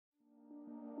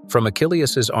From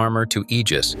Achilleus's armor to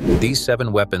Aegis, these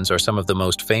 7 weapons are some of the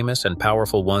most famous and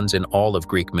powerful ones in all of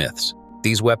Greek myths.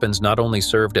 These weapons not only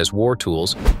served as war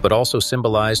tools, but also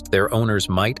symbolized their owner's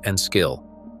might and skill.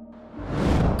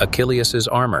 Achilleus's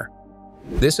armor.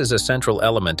 This is a central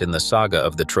element in the saga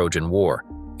of the Trojan War,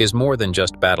 is more than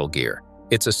just battle gear.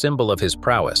 It's a symbol of his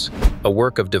prowess, a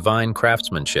work of divine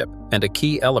craftsmanship, and a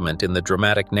key element in the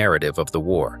dramatic narrative of the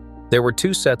war. There were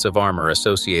 2 sets of armor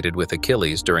associated with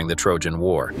Achilles during the Trojan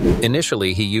War.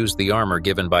 Initially, he used the armor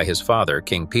given by his father,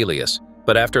 King Peleus,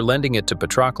 but after lending it to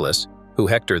Patroclus, who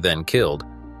Hector then killed,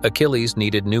 Achilles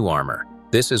needed new armor.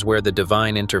 This is where the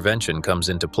divine intervention comes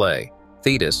into play.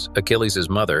 Thetis, Achilles'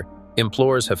 mother,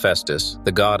 implores Hephaestus,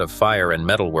 the god of fire and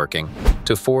metalworking,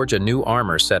 to forge a new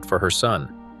armor set for her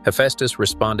son. Hephaestus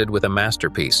responded with a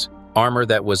masterpiece, armor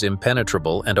that was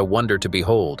impenetrable and a wonder to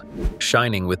behold,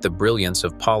 shining with the brilliance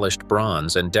of polished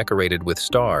bronze and decorated with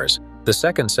stars. The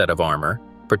second set of armor,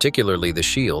 particularly the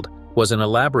shield, was an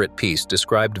elaborate piece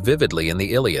described vividly in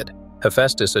the Iliad.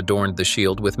 Hephaestus adorned the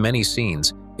shield with many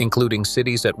scenes, including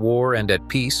cities at war and at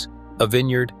peace, a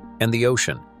vineyard, and the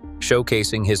ocean,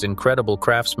 showcasing his incredible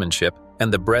craftsmanship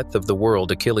and the breadth of the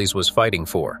world Achilles was fighting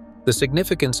for. The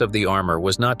significance of the armor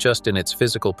was not just in its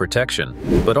physical protection,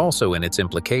 but also in its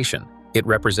implication. It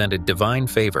represented divine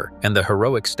favor and the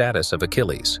heroic status of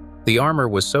Achilles. The armor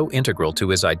was so integral to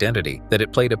his identity that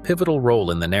it played a pivotal role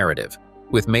in the narrative,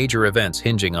 with major events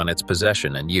hinging on its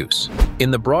possession and use. In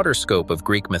the broader scope of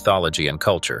Greek mythology and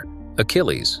culture,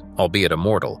 Achilles, albeit a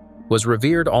mortal, was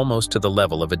revered almost to the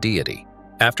level of a deity.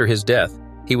 After his death,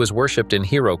 he was worshipped in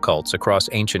hero cults across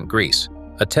ancient Greece,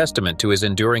 a testament to his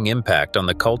enduring impact on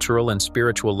the cultural and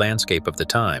spiritual landscape of the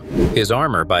time. His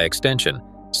armor, by extension,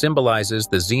 symbolizes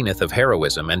the zenith of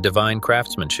heroism and divine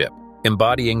craftsmanship,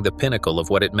 embodying the pinnacle of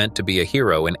what it meant to be a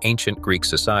hero in ancient Greek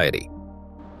society.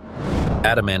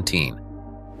 Adamantine.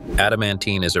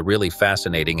 Adamantine is a really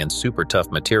fascinating and super tough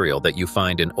material that you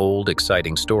find in old,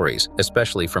 exciting stories,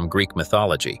 especially from Greek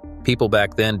mythology. People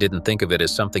back then didn't think of it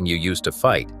as something you used to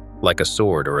fight, like a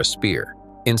sword or a spear.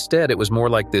 Instead, it was more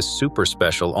like this super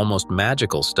special, almost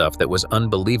magical stuff that was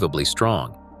unbelievably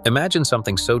strong. Imagine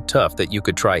something so tough that you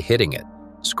could try hitting it,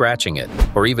 scratching it,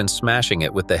 or even smashing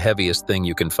it with the heaviest thing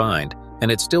you can find,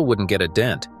 and it still wouldn't get a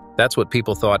dent. That's what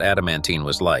people thought adamantine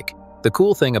was like. The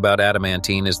cool thing about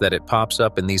adamantine is that it pops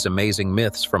up in these amazing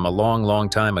myths from a long, long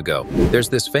time ago. There's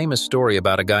this famous story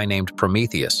about a guy named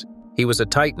Prometheus. He was a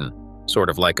titan, sort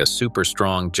of like a super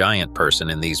strong giant person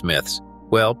in these myths.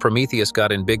 Well, Prometheus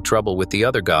got in big trouble with the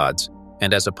other gods,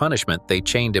 and as a punishment, they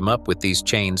chained him up with these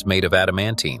chains made of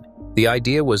adamantine. The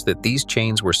idea was that these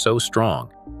chains were so strong,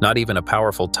 not even a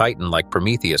powerful titan like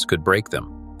Prometheus could break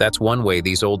them. That's one way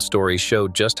these old stories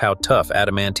showed just how tough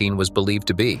adamantine was believed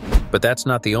to be. But that's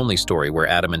not the only story where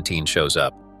adamantine shows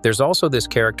up. There's also this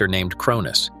character named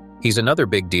Cronus. He's another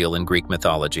big deal in Greek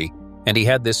mythology, and he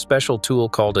had this special tool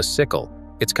called a sickle.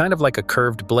 It's kind of like a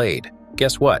curved blade.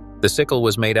 Guess what? The sickle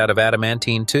was made out of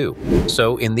adamantine too.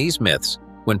 So in these myths,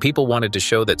 when people wanted to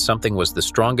show that something was the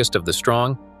strongest of the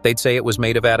strong, they'd say it was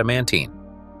made of adamantine.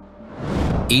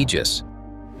 Aegis.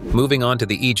 Moving on to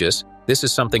the Aegis, this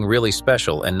is something really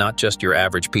special and not just your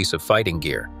average piece of fighting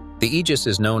gear. The Aegis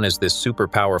is known as this super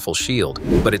powerful shield,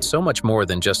 but it's so much more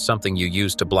than just something you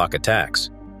use to block attacks.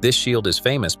 This shield is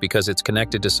famous because it's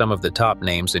connected to some of the top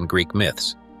names in Greek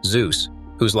myths. Zeus,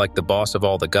 who's like the boss of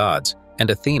all the gods, and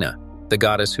Athena, the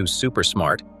goddess who's super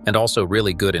smart and also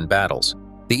really good in battles.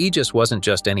 The Aegis wasn't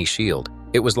just any shield.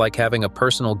 It was like having a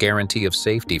personal guarantee of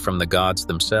safety from the gods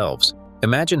themselves.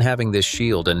 Imagine having this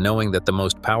shield and knowing that the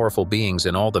most powerful beings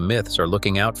in all the myths are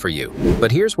looking out for you.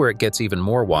 But here's where it gets even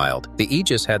more wild. The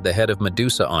Aegis had the head of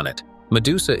Medusa on it.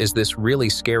 Medusa is this really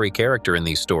scary character in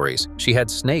these stories. She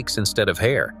had snakes instead of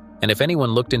hair, and if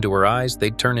anyone looked into her eyes,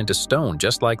 they'd turn into stone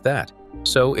just like that.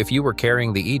 So if you were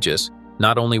carrying the Aegis,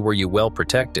 not only were you well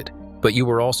protected, but you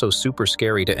were also super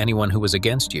scary to anyone who was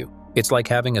against you. It's like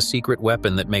having a secret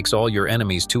weapon that makes all your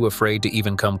enemies too afraid to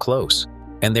even come close.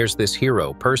 And there's this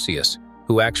hero, Perseus,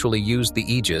 who actually used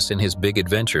the Aegis in his big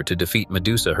adventure to defeat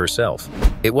Medusa herself.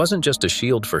 It wasn't just a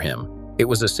shield for him, it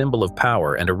was a symbol of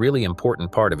power and a really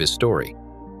important part of his story.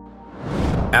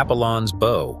 Apollon's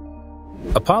bow.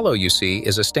 Apollo, you see,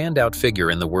 is a standout figure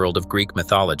in the world of Greek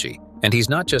mythology, and he's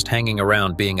not just hanging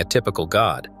around being a typical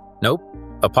god. Nope.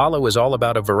 Apollo is all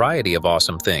about a variety of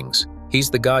awesome things. He's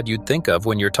the god you'd think of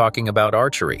when you're talking about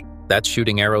archery. That's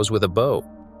shooting arrows with a bow.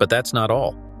 But that's not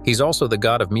all. He's also the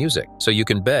god of music, so you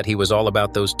can bet he was all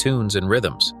about those tunes and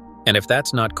rhythms. And if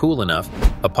that's not cool enough,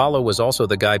 Apollo was also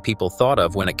the guy people thought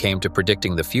of when it came to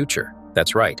predicting the future.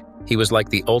 That's right. He was like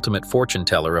the ultimate fortune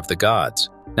teller of the gods.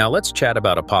 Now let's chat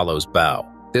about Apollo's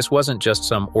bow. This wasn't just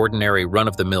some ordinary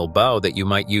run-of-the-mill bow that you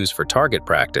might use for target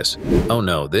practice. Oh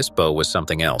no, this bow was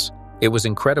something else. It was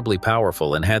incredibly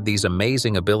powerful and had these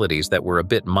amazing abilities that were a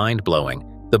bit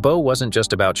mind-blowing. The bow wasn't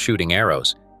just about shooting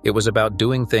arrows. It was about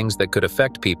doing things that could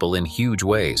affect people in huge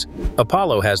ways.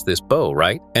 Apollo has this bow,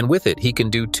 right? And with it, he can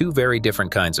do two very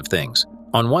different kinds of things.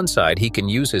 On one side, he can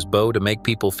use his bow to make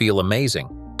people feel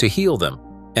amazing, to heal them,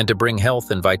 and to bring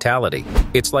health and vitality.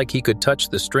 It's like he could touch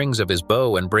the strings of his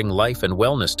bow and bring life and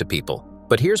wellness to people.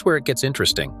 But here's where it gets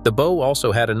interesting. The bow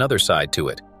also had another side to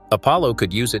it. Apollo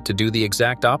could use it to do the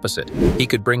exact opposite. He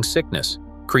could bring sickness,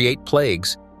 create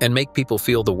plagues, and make people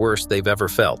feel the worst they've ever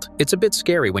felt. It's a bit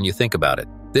scary when you think about it.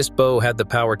 This bow had the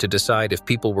power to decide if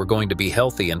people were going to be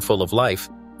healthy and full of life,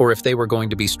 or if they were going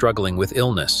to be struggling with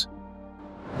illness.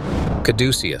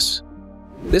 Caduceus.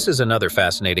 This is another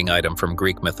fascinating item from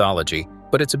Greek mythology,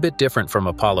 but it's a bit different from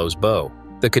Apollo's bow.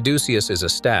 The caduceus is a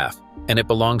staff, and it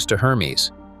belongs to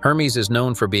Hermes. Hermes is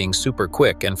known for being super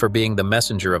quick and for being the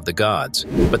messenger of the gods.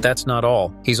 But that's not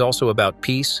all. He's also about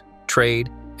peace, trade,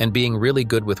 and being really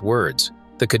good with words.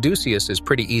 The caduceus is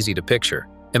pretty easy to picture.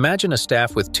 Imagine a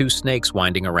staff with two snakes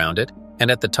winding around it, and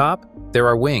at the top, there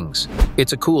are wings.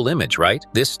 It's a cool image, right?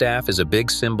 This staff is a big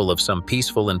symbol of some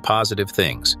peaceful and positive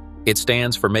things. It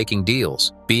stands for making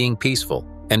deals, being peaceful,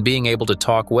 and being able to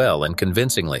talk well and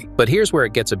convincingly. But here's where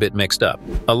it gets a bit mixed up.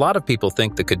 A lot of people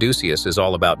think the caduceus is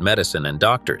all about medicine and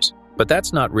doctors, but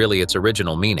that's not really its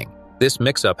original meaning. This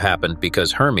mix-up happened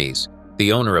because Hermes,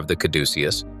 the owner of the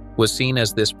caduceus, was seen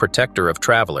as this protector of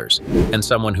travelers and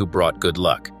someone who brought good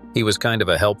luck. He was kind of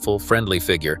a helpful, friendly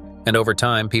figure, and over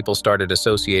time people started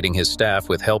associating his staff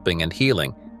with helping and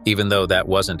healing, even though that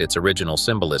wasn't its original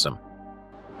symbolism.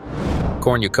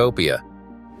 Cornucopia.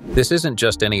 This isn't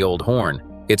just any old horn.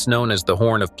 It's known as the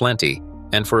horn of plenty,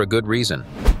 and for a good reason.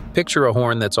 Picture a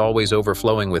horn that's always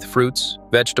overflowing with fruits,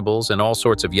 vegetables, and all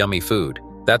sorts of yummy food.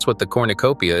 That's what the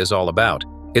cornucopia is all about.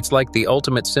 It's like the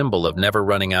ultimate symbol of never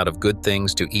running out of good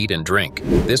things to eat and drink.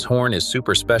 This horn is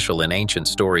super special in ancient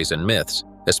stories and myths,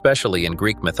 especially in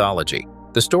Greek mythology.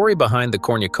 The story behind the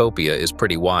cornucopia is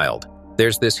pretty wild.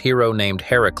 There's this hero named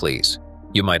Heracles.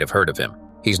 You might have heard of him.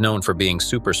 He's known for being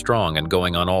super strong and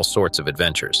going on all sorts of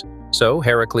adventures. So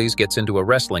Heracles gets into a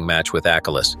wrestling match with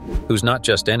Achilleus, who's not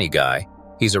just any guy,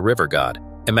 he's a river god.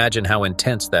 Imagine how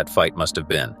intense that fight must have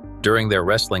been. During their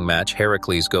wrestling match,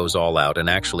 Heracles goes all out and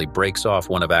actually breaks off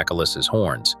one of Achilles'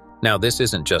 horns. Now this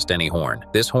isn't just any horn.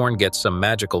 This horn gets some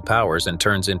magical powers and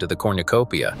turns into the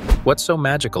cornucopia. What's so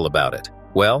magical about it?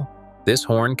 Well, this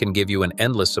horn can give you an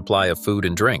endless supply of food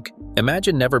and drink.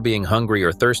 Imagine never being hungry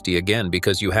or thirsty again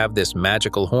because you have this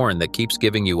magical horn that keeps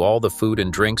giving you all the food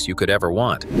and drinks you could ever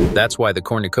want. That's why the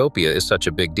cornucopia is such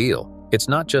a big deal. It's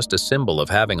not just a symbol of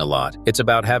having a lot, it's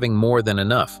about having more than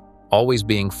enough, always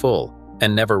being full,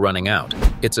 and never running out.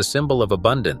 It's a symbol of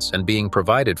abundance and being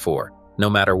provided for, no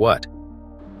matter what.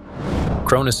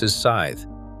 Cronus' scythe.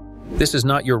 This is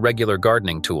not your regular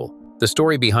gardening tool. The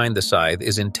story behind the scythe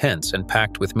is intense and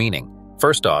packed with meaning.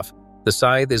 First off, the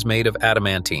scythe is made of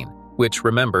adamantine, which,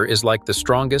 remember, is like the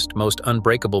strongest, most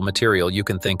unbreakable material you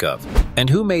can think of. And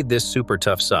who made this super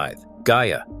tough scythe?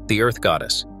 Gaia, the earth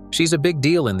goddess. She's a big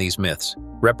deal in these myths,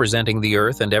 representing the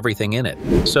earth and everything in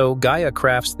it. So Gaia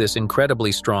crafts this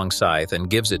incredibly strong scythe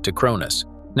and gives it to Cronus.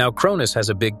 Now Cronus has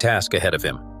a big task ahead of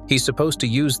him. He's supposed to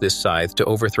use this scythe to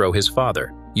overthrow his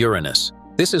father, Uranus.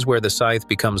 This is where the scythe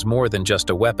becomes more than just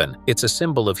a weapon. It's a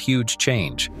symbol of huge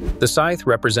change. The scythe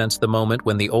represents the moment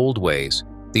when the old ways,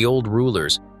 the old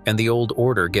rulers, and the old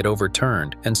order get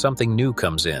overturned and something new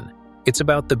comes in. It's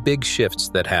about the big shifts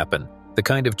that happen, the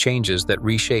kind of changes that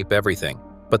reshape everything.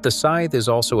 But the scythe is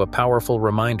also a powerful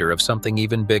reminder of something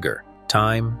even bigger: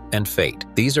 time and fate.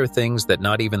 These are things that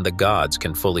not even the gods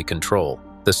can fully control.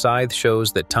 The scythe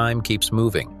shows that time keeps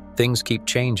moving, things keep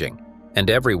changing, and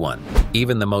everyone,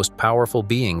 even the most powerful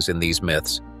beings in these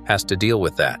myths, has to deal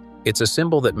with that. It's a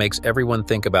symbol that makes everyone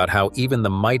think about how even the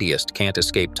mightiest can't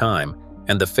escape time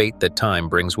and the fate that time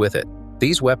brings with it.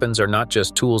 These weapons are not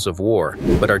just tools of war,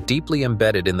 but are deeply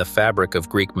embedded in the fabric of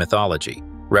Greek mythology,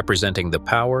 representing the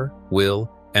power, will,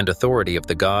 and authority of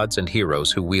the gods and heroes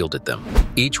who wielded them.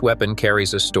 Each weapon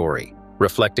carries a story,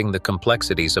 reflecting the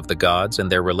complexities of the gods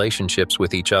and their relationships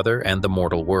with each other and the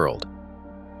mortal world.